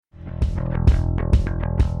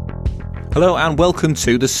Hello and welcome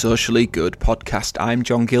to the Socially Good podcast. I'm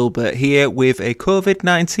John Gilbert here with a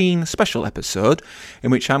COVID-19 special episode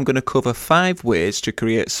in which I'm going to cover 5 ways to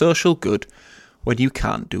create social good when you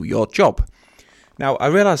can't do your job. Now, I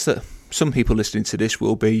realise that some people listening to this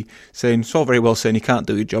will be saying, it's all very well saying you can't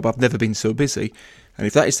do your job, I've never been so busy. And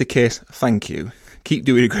if that is the case, thank you. Keep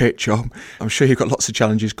doing a great job. I'm sure you've got lots of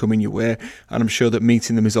challenges coming your way, and I'm sure that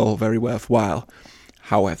meeting them is all very worthwhile.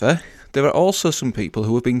 However, there are also some people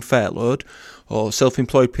who have been furloughed, or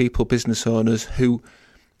self-employed people, business owners,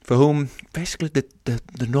 for whom basically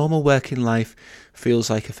the normal working life feels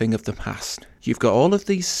like a thing of the past. You've got all of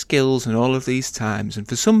these skills and all of these times, and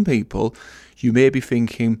for some people, you may be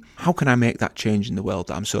thinking, how can I make that change in the world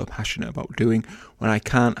that I'm so passionate about doing when I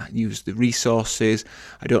can't use the resources,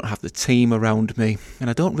 I don't have the team around me, and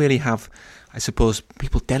I don't really have, I suppose,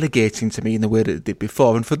 people delegating to me in the way that they did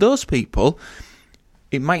before. And for those people,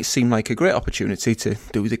 it might seem like a great opportunity to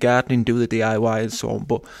do the gardening, do the DIY and so on,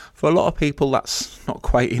 but for a lot of people that's not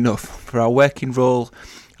quite enough. For our working role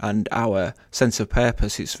and our sense of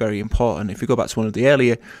purpose, it's very important. If we go back to one of the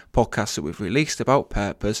earlier podcasts that we've released about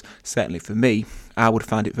purpose, certainly for me, I would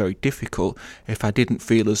find it very difficult if I didn't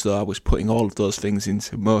feel as though I was putting all of those things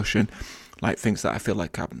into motion, like things that I feel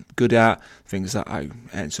like I'm good at, things that I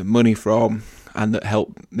earn some money from, and that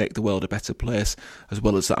help make the world a better place, as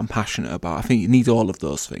well as that I'm passionate about. I think you need all of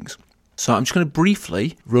those things. So I'm just going to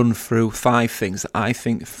briefly run through 5 things that I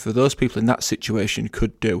think for those people in that situation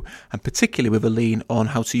could do, and particularly with a lean on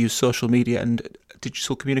how to use social media and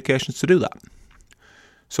digital communications to do that.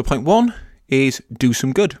 So point 1 is do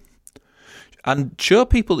some good. And show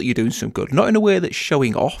people that you're doing some good, not in a way that's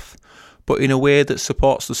showing off, but in a way that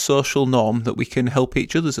supports the social norm that we can help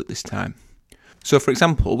each other at this time. So, for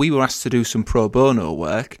example, we were asked to do some pro bono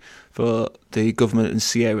work for the government in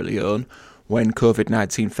Sierra Leone when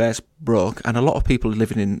COVID-19 first broke, and a lot of people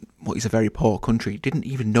living in what is a very poor country didn't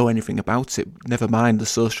even know anything about it, never mind the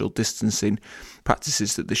social distancing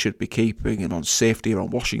practices that they should be keeping, and on safety, or on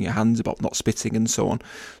washing your hands, about not spitting and so on.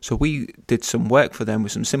 So we did some work for them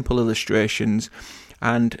with some simple illustrations,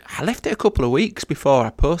 and I left it a couple of weeks before I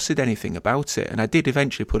posted anything about it, and I did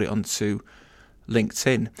eventually put it onto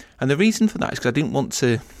LinkedIn. And the reason for that is because I didn't want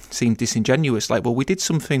to seem disingenuous, like, well, we did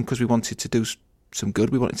something because we wanted to do some good,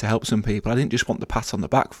 we wanted to help some people, I didn't just want the pat on the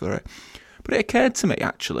back for it. But it occurred to me,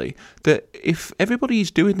 actually, that if everybody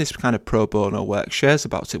who's doing this kind of pro bono work shares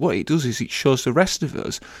about it, what it does is it shows the rest of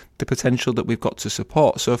us the potential that we've got to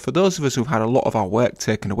support. So for those of us who've had a lot of our work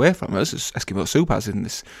taken away from us, as Eskimo Soup has in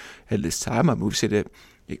this time, I mean, we've seen it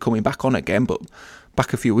coming back on again, but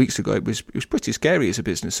back a few weeks ago, it was pretty scary as a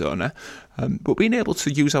business owner. But being able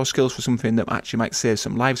to use our skills for something that actually might save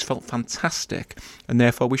some lives felt fantastic, and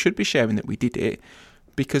therefore we should be sharing that we did it,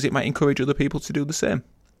 because it might encourage other people to do the same.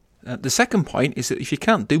 The second point is that if you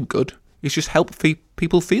can't do good, it's just help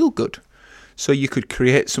people feel good. So you could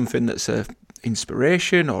create something that's a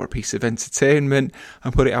inspiration or a piece of entertainment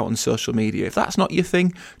and put it out on social media. If that's not your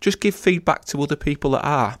thing, just give feedback to other people that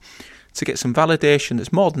are, to get some validation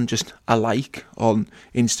that's more than just a like on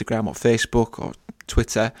Instagram or Facebook or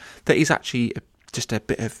Twitter, that is actually just a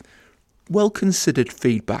bit of well-considered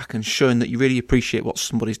feedback, and showing that you really appreciate what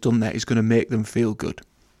somebody's done there is going to make them feel good.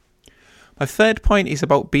 My third point is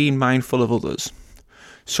about being mindful of others.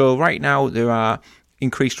 So right now there are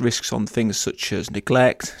increased risks on things such as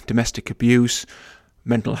neglect, domestic abuse,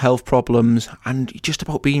 mental health problems, and just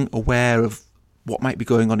about being aware of what might be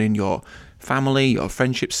going on in your family, your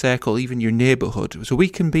friendship circle, even your neighbourhood. So we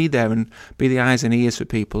can be there and be the eyes and ears for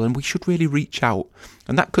people, and we should really reach out.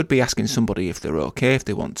 And that could be asking somebody if they're okay, if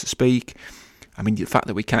they want to speak. I mean, the fact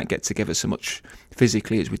that we can't get together so much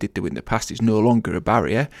physically as we did do in the past is no longer a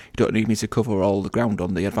barrier. You don't need me to cover all the ground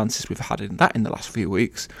on the advances we've had in that in the last few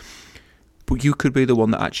weeks. But you could be the one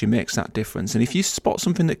that actually makes that difference. And if you spot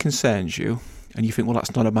something that concerns you, and you think, well,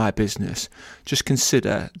 that's none of my business, just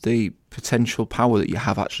consider the potential power that you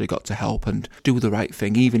have actually got to help and do the right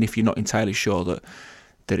thing, even if you're not entirely sure that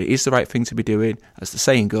it is the right thing to be doing. As the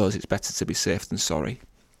saying goes, it's better to be safe than sorry.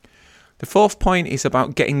 The fourth point is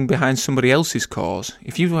about getting behind somebody else's cause.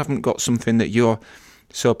 If you haven't got something that you're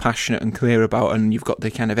so passionate and clear about, and you've got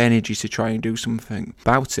the kind of energy to try and do something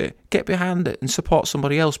about it, get behind it and support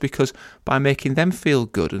somebody else, because by making them feel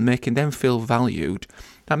good and making them feel valued,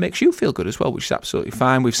 that makes you feel good as well, which is absolutely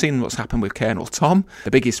fine. We've seen what's happened with Colonel Tom,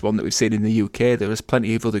 the biggest one that we've seen in the UK. There is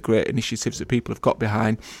plenty of other great initiatives that people have got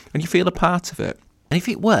behind, and you feel a part of it. And if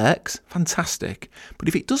it works, fantastic. But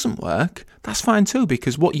if it doesn't work, that's fine too,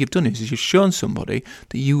 because what you've done is you've shown somebody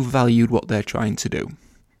that you valued what they're trying to do.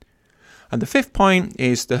 And the fifth point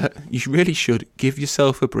is that you really should give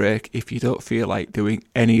yourself a break if you don't feel like doing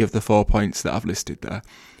any of the 4 points that I've listed there.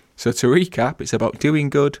 So to recap, it's about doing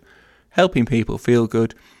good, helping people feel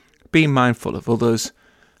good, being mindful of others,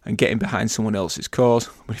 and getting behind someone else's cause.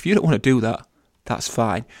 But if you don't want to do that, that's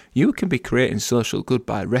fine. You can be creating social good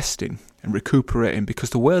by resting and recuperating, because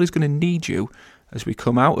the world is going to need you as we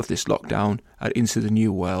come out of this lockdown and into the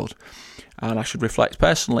new world. And I should reflect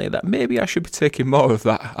personally that maybe I should be taking more of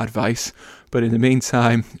that advice. But in the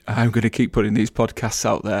meantime, I'm going to keep putting these podcasts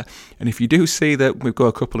out there. And if you do see that we've got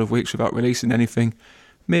a couple of weeks without releasing anything,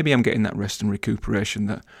 maybe I'm getting that rest and recuperation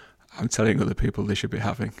that I'm telling other people they should be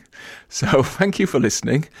having. So thank you for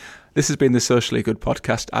listening. This has been the Socially Good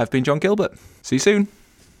Podcast. I've been John Gilbert. See you soon.